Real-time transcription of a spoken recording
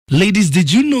Ladies, did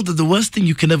you know that the worst thing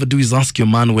you can ever do is ask your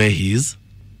man where he is?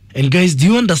 And guys, do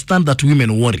you understand that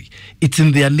women worry? It's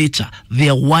in their nature. They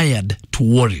are wired to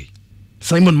worry.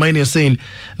 Simon Miner saying,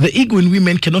 the ego in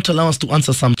women cannot allow us to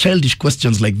answer some childish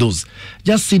questions like those.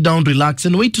 Just sit down, relax,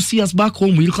 and wait to see us back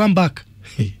home. We'll come back.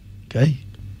 Hey, guy.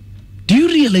 Do you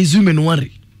realize women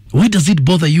worry? Why does it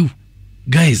bother you?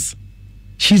 Guys,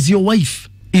 she's your wife.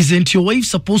 Isn't your wife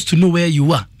supposed to know where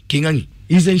you are? Kingangi,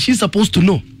 isn't she supposed to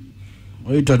know?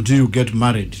 Wait until you get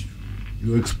married.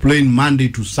 You explain Monday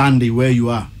to Sunday where you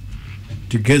are.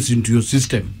 It gets into your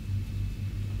system.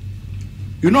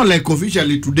 You know, like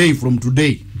officially today from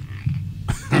today.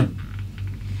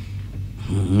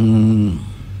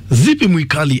 Zipi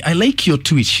Mwikali, I like your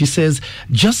tweet. She says,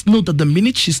 just know that the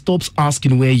minute she stops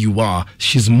asking where you are,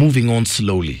 she's moving on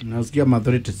slowly.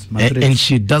 And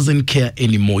she doesn't care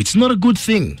anymore. It's not a good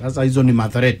thing. That's why it's only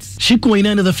mathematics. Shiko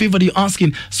Inana, the favor you're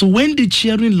asking, so when did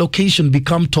sharing location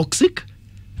become toxic?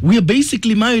 We are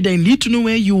basically married. I need to know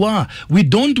where you are. We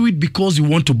don't do it because we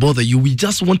want to bother you. We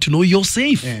just want to know you're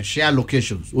safe. Yeah, share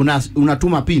locations.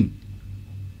 Unatuma pin.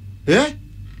 Eh?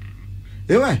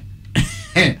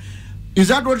 Is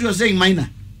that what you're saying, Minor?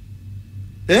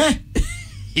 Eh?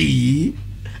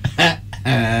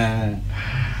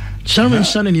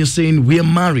 Shannon, you're saying we're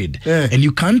married and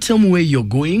you can't tell me where you're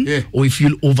going or if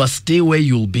you'll overstay where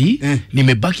you'll be.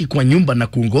 Nimebaki kwa nyumba na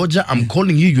kungoja. I'm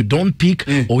calling you, you don't pick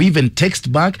or even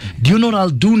text back. Do you know what I'll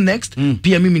do next?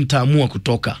 Pia mimi nitaamua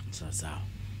kutoka.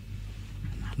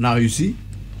 Now you see?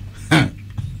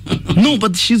 No,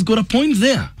 but she's got a point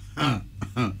there.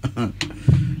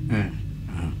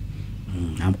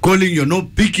 I'm calling, you're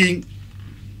not picking.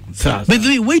 By the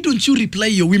way, why don't you reply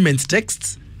your women's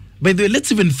texts? By the way,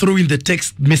 let's even throw in the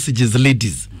text messages,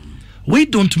 ladies. Why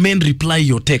don't men reply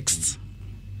your texts?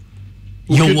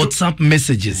 Your WhatsApp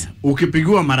messages.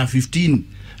 Ukipigwa mara 15.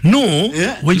 No,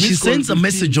 when she sends a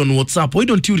message on WhatsApp, why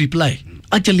don't you reply?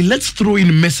 Actually, let's throw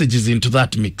in messages into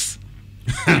that mix.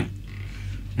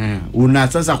 Una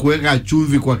sasa kuweka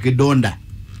chumvi kwa kidonda.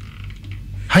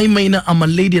 Hi, Maina, I'm a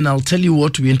lady and I'll tell you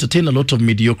what, we entertain a lot of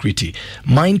mediocrity.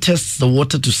 Mine tests the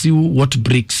water to see what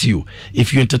breaks you.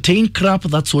 If you entertain crap,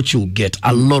 that's what you'll get.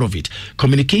 A lot of it.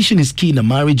 Communication is key in a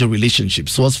marriage or relationship.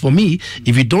 So as for me,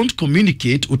 if you don't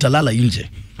communicate, utalala inje.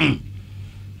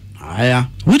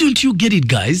 Why don't you get it,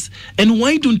 guys? And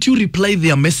why don't you reply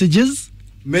their messages?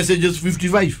 Messages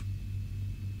 55.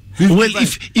 Well,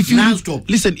 if you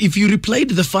listen, if you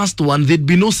replied the first one, there'd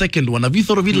be no second one. Have you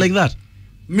thought of it like that?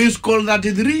 Missed call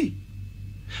 33.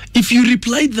 If you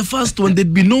replied the first one,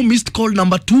 there'd be no missed call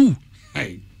number 2.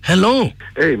 Hey. Hello.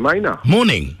 Hey, Maina.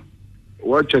 Morning.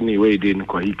 Wacha ni wade in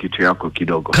kwa hii kitu yako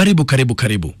kidogo.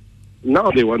 Karibu.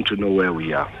 Now they want to know where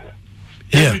we are.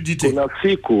 Yeah. Kuna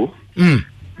siku,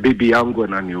 bibi yangu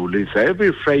ananiuliza,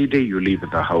 every Friday you leave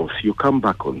the house, you come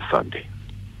back on Sunday.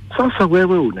 Sasa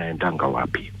wewe unaendanga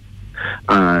wapi?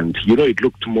 And, you know, it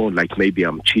looked more like maybe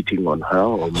I'm cheating on her.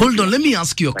 Or hold on, let me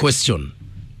ask you a question.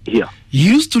 Yeah.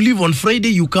 You used to leave on Friday,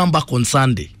 you come back on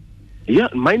Sunday. Yeah,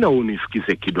 Maina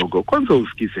unisikize kidogo. Kwanza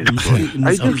usikize.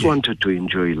 I just wanted to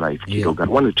enjoy life kidogo. I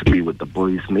wanted to be with the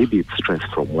boys. Maybe it's stress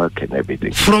from work and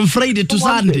everything. From Friday to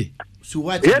Sunday?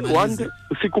 One day,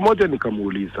 siku moja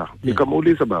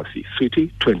nikamuuliza basi,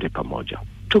 sweetie, twende pamoja.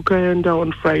 Tukaenda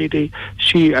on Friday.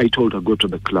 I told her go to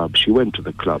the club. She went to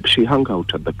the club. She hung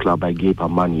out at the club. I gave her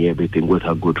money, everything, with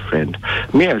her good friend.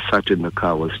 Me, I sat in the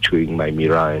car, was chewing my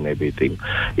mirror and everything.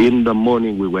 In the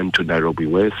morning, we went to Nairobi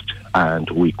West and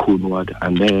we kunwad,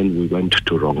 and then we went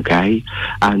to Rongai,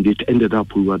 and it ended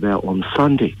up we were there on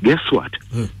Sunday. Guess what?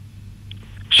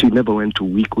 She never went to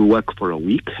work for a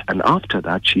week, and after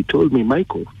that, she told me,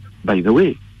 Michael, by the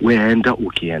way, weenda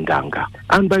ukiendanga.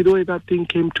 And by the way, that thing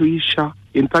came to Isha.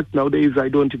 In fact, nowadays, I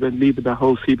don't even leave the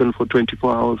house even for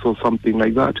 24 hours or something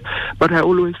like that. But I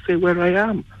always say where I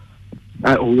am.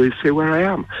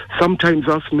 Sometimes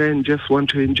us men just want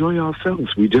to enjoy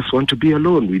ourselves. We just want to be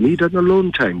alone. We need an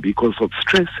alone time because of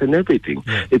stress and everything.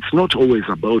 Yeah. It's not always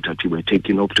about that we're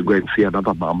taking off to go and see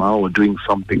another mama or doing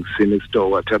something sinister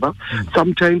or whatever.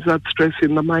 Sometimes that stress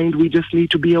in the mind, we just need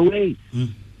to be away.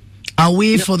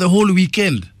 Away for the whole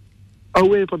weekend?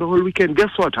 Away for the whole weekend.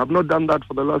 Guess what? I've not done that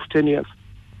for the last 10 years.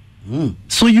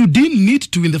 So you didn't need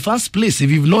to in the first place if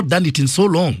you've not done it in so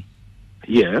long?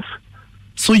 Yes.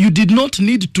 So you did not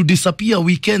need to disappear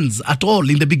weekends at all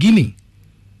in the beginning?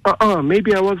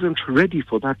 Maybe I wasn't ready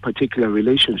for that particular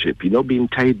relationship, you know, being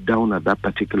tied down at that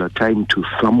particular time to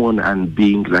someone and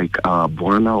being like a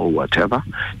buana or whatever,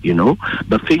 you know.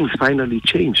 But things finally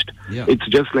changed. Yeah. It's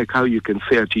just like how you can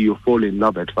say that you fall in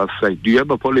love at first sight. Do you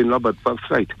ever fall in love at first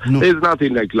sight? No. There's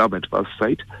nothing like love at first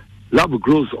sight. Love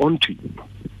grows onto you.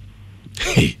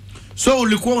 So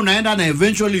ulikuwa unaenda na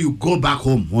eventually you go back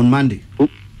home on Monday.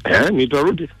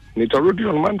 Nitarudi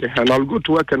on Monday, and I'll go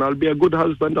to work, and I'll be a good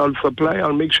husband. I'll supply.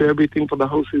 I'll make sure everything for the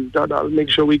house is done. I'll make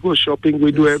sure we go shopping.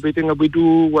 We do everything, and we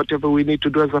do whatever we need to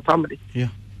do as a family. Yeah.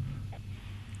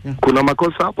 Kuna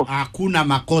makosa hapo? Hakuna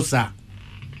makosa.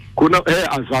 Kuna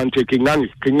asante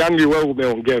Kingangi wewe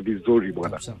umeongea vizuri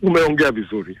bwana. Umeongea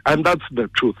vizuri. And that's the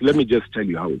truth. Let me just tell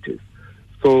you how it is.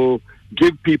 So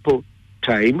give people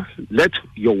time. Let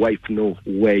your wife know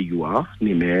where you are.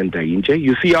 Nimeenda nje.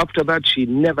 You see, after that, she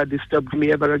never disturbed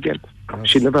me ever again.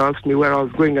 She never asked me where I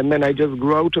was going, and then I just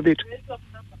grew out of it.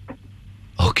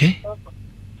 Okay.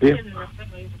 Yeah.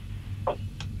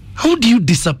 How do you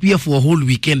disappear for a whole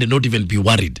weekend and not even be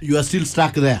worried? You are still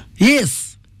stuck there.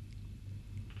 Yes.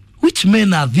 Which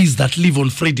men are these that leave on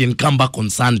Friday and come back on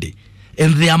Sunday?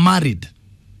 And they are married.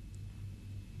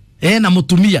 Na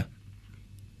mutumia.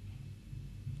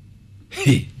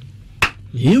 Hey.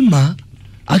 Yema.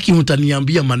 Aki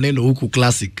mutaniambia maneno huku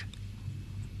classic.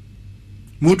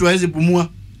 Mtu hawezi pumua.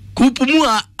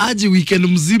 Kupumua aje weekend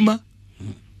mzima.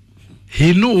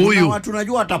 Huyo. Watu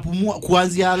najua watapumua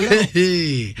kuanzia leo.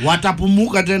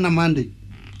 Watapumuka tena Monday.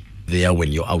 There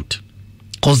when you're out.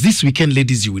 Because this weekend,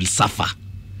 ladies, you will suffer.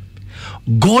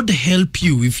 God help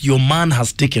you if your man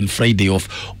has taken Friday off.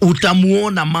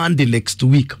 Utamuona Monday next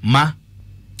week, ma.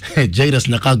 Jairus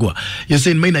Nakagwa, you're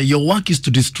saying, Maina, your work is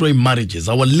to destroy marriages.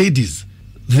 Our ladies,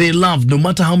 they love no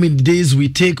matter how many days we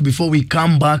take before we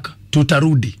come back to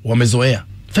Tarudi. Wamezoea.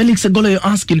 Felix Egola, you're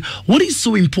asking, what is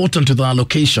so important to the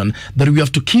allocation that we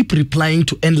have to keep replying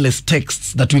to endless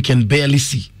texts that we can barely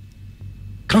see?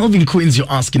 Calvin Queens,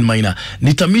 you're asking, Maina,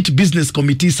 nita meet business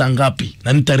committee sangapi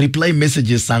na nita reply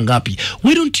messages sangapi.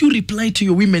 Why don't you reply to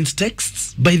your women's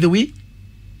texts, by the way?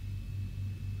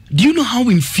 Do you know how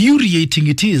infuriating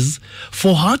it is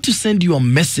for her to send you a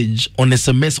message on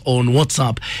SMS or on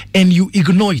WhatsApp and you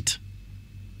ignore it?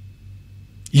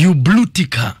 You blue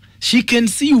tick her. She can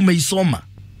see umeisoma.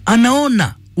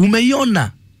 Anaona,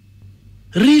 umeiona.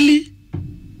 Really?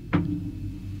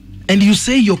 And you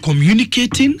say you're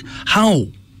communicating? How?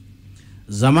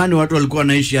 Zamani watu walikuwa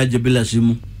naishi aje bila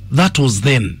simu? That was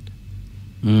then.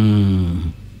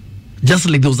 Just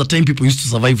like there was a time people used to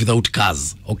survive without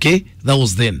cars. Okay? That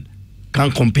was then.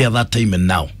 Can't compare that time and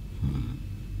now.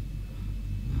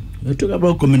 We talk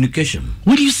about communication.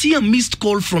 When you see a missed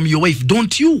call from your wife,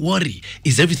 don't you worry.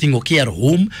 Is everything okay at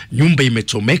home? Nyumba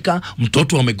imechomeka,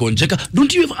 mtoto amegonjeka.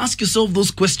 Don't you ever ask yourself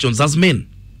those questions as men?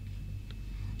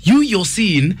 You're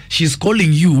seeing she's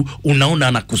calling you, unaona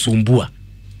anakusumbua.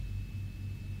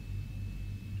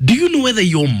 Do you know whether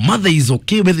your mother is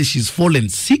okay, whether she's fallen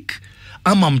sick,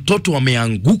 ama mtoto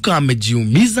ameanguka,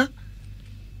 amejiumiza,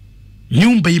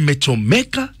 nyumba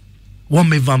imechomeka,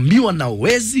 wamevambiwa na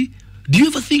wezi? Do you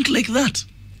ever think like that?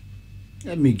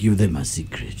 Let me give them a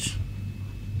secret.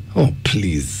 Oh,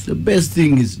 please. The best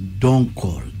thing is don't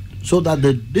call. So that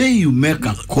the day you make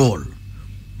a call,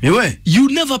 you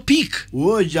never pick.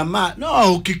 Oh, Jama.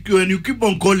 No, when you keep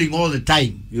on calling all the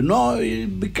time, you know,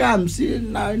 it becomes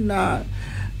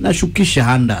nashukisha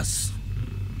handas.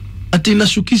 Ati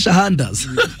nashukisha handas.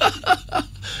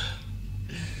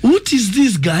 What is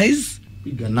this, guys?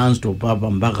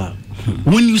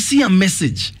 When you see a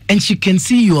message and she can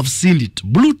see you have seen it,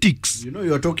 blue ticks. You know,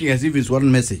 you're talking as if it's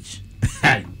one message.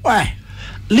 Why?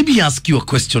 Let me ask you a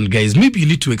question, guys. Maybe you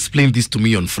need to explain this to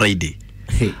me on Friday.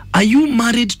 Hey. Are you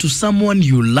married to someone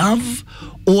you love,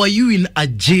 or are you in a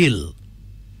jail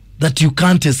that you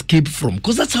can't escape from?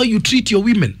 Because that's how you treat your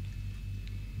women.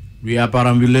 We are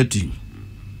perambulating.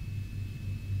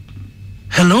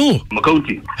 Hello.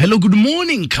 Makaunti. Hello, good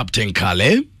morning, Captain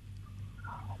Kale.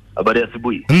 Habari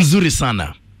asubuhi. Nzuri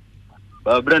sana.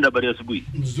 Brenda, habari asubuhi.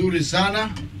 Nzuri sana.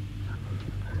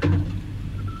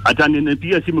 Ata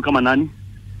nipigia simu kama nani?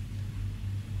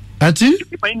 Ati?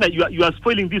 You are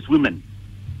spoiling these women.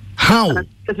 How?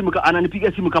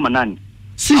 Ananipigia simu kama nani?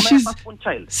 See,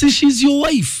 she's your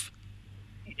wife.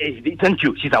 Thank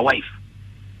you. She's a wife.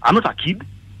 I'm not a kid.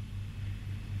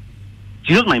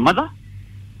 She's not my mother.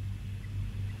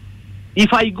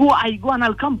 If I go and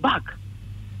I'll come back.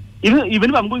 Even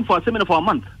if I'm going for a seminar for a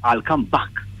month, I'll come back.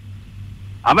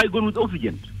 Am I going with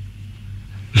oxygen?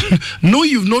 No,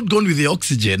 you've not gone with the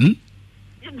oxygen.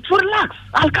 So relax.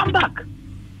 I'll come back.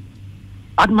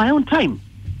 At my own time.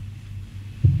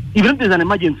 Even if there's an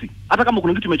emergency. Hata kama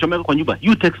kuna kitu kimechomeka kwa nyumba,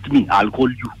 you text me, I'll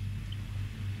call you.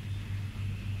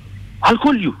 I'll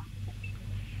call you.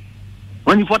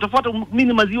 Wanifuatafuata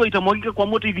mimi maziwa itamwagika kwa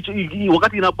moto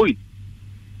wakati ina boil.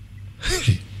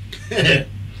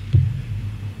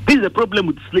 This is a problem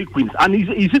with slave queens. And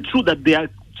is it true that they are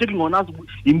checking on us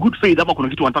in good faith ama kuna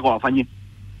kitu wanataka wafanye?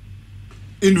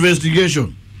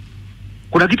 investigation.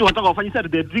 Kuna kitu wanataka wafanye sasa,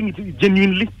 they're doing it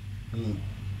genuinely.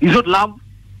 Is not love.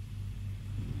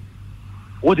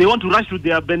 Or they want to rush to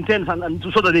their Bentens and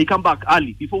so that they come back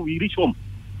early before we reach home.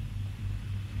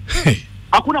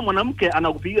 Hakuna mwanamke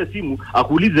anakupigia simu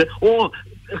akuulize, "Oh,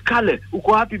 Kale,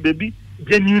 uko happy baby?"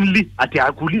 Genuinely ati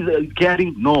akuulize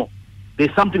caring. No.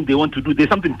 There's something they want to do. There's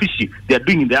something fishy they are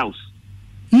doing in the house.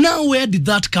 Now where did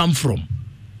that come from?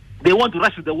 They want to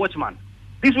rush to the watchman.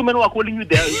 These women who are calling you,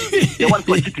 they want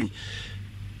to cheating.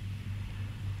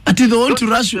 Ati they want to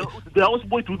rush the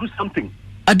houseboy to do something.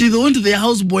 Ati they want their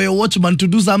houseboy or watchman to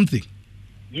do something.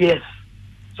 Yes.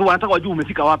 So wanataka wajue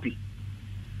umefika wapi.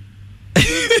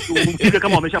 Umefika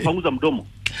kama wameshapanguza mdomo.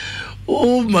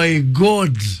 Oh my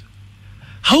God.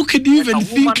 How can you even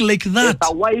think like that?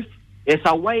 As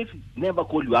a wife, never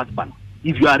call your husband.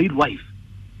 If you are a real wife,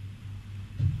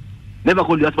 never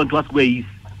call your husband to ask where he is.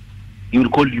 He will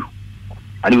call you.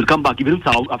 And he will come back even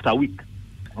after a week.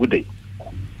 Good day.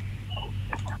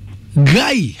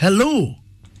 Guy, hello.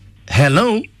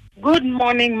 Hello. Good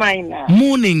morning, Mina.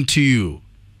 Morning to you.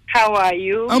 How are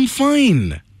you? I'm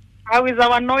fine. How is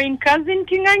our annoying cousin,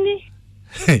 Kingangi?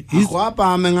 Ako hapa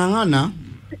ameng'ang'ana.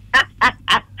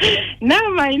 Now,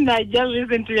 Mina, I just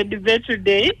listened to your debate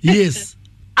today. Yes.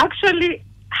 Actually,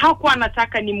 hakuwa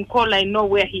anataka ni mcall, I know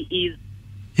where he is.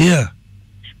 Yeah.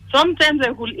 Sometimes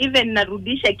I could even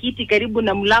narudisha kiti karibu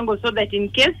na mlango so that in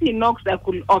case he knocks, I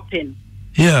could open.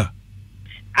 Yeah.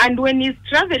 And when he's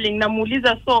traveling,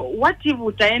 namuuliza, so what if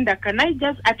utaenda? Can I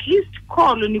just at least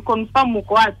call ni confirm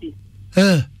uko wapi?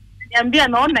 Niambia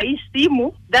naona hii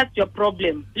simu, that's your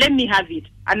problem. Let me have it.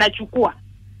 Anachukua.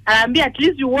 Anaambia at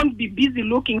least you won't be busy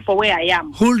looking for where I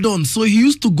am. Hold on. So he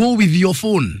used to go with your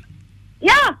phone?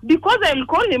 Yeah, because I'll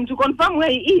call him to confirm where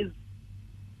he is.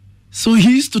 So he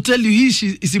used to tell you hii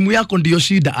simu yako ndio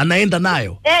shida, anaenda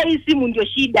nayo. Hii simu ndio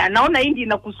shida. Naona hii ndio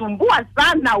inakusumbua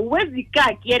sana. Uwezi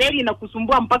kaa kiereli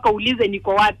inakusumbua mpaka ulize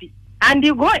niko wapi. And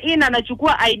you go in,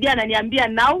 anachukua idea ananiambia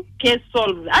now case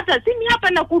solved. Hata simi hapa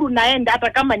Nakuru naenda, hata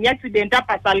kama ni accident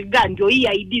hapa Salga ndio hii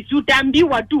ID, si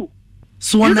utaambiwa tu.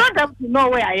 So you don't have to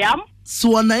know where I am.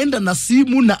 So anaenda na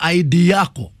simu na ID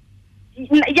yako.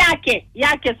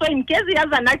 Yake. So in case he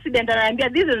has an accident, ananiambia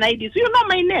this is an ID. So you know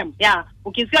my name. Yeah.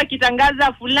 Ukisikia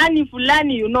kitangaza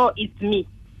fulani, you know it's me.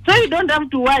 So you don't have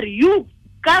to worry. You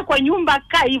kaa kwa nyumba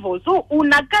kaa hivyo. So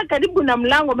unakaa karibu na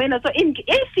mlango maana. So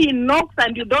if he knocks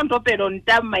and you don't open on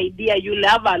time, my dear, you'll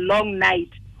have a long night.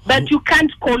 But you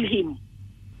can't call him.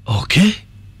 Okay.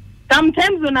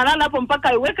 Sometimes unalala hapo mpaka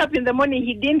I wake up in the morning,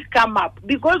 he didn't come up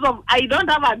because of I don't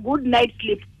have a good night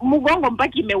sleep. Mugongo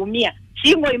mpaka imeumia.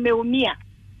 Shingo imeumia.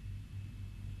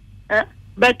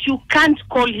 But you can't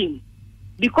call him.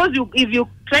 Because if you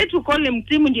try to call him,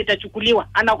 simu ndio itachukuliwa.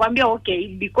 Anakuambia okay,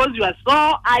 because you are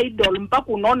so idle mpaka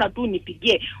unaona tu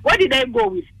nipigie. What did I go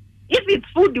with? If it's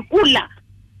food, kula.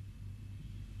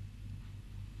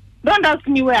 Don't ask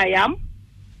me where I am.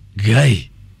 Guy.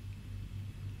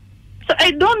 So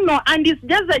I don't know, and it's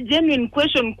just a genuine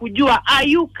question kujua, are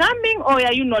you coming or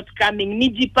are you not coming?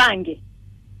 Nijipange.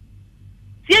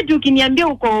 Si eti ukiniambia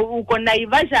uko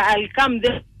Naivasha, I'll come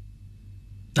there.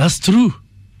 That's true.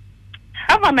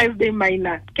 Have a nice day,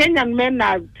 Mina. Kenyan men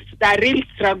are a real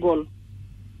struggle.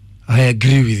 I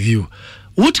agree with you.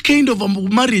 What kind of a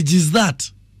marriage is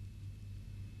that?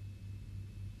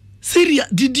 Syria,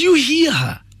 did you hear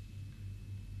her?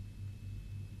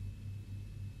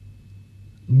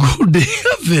 Good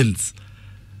heavens.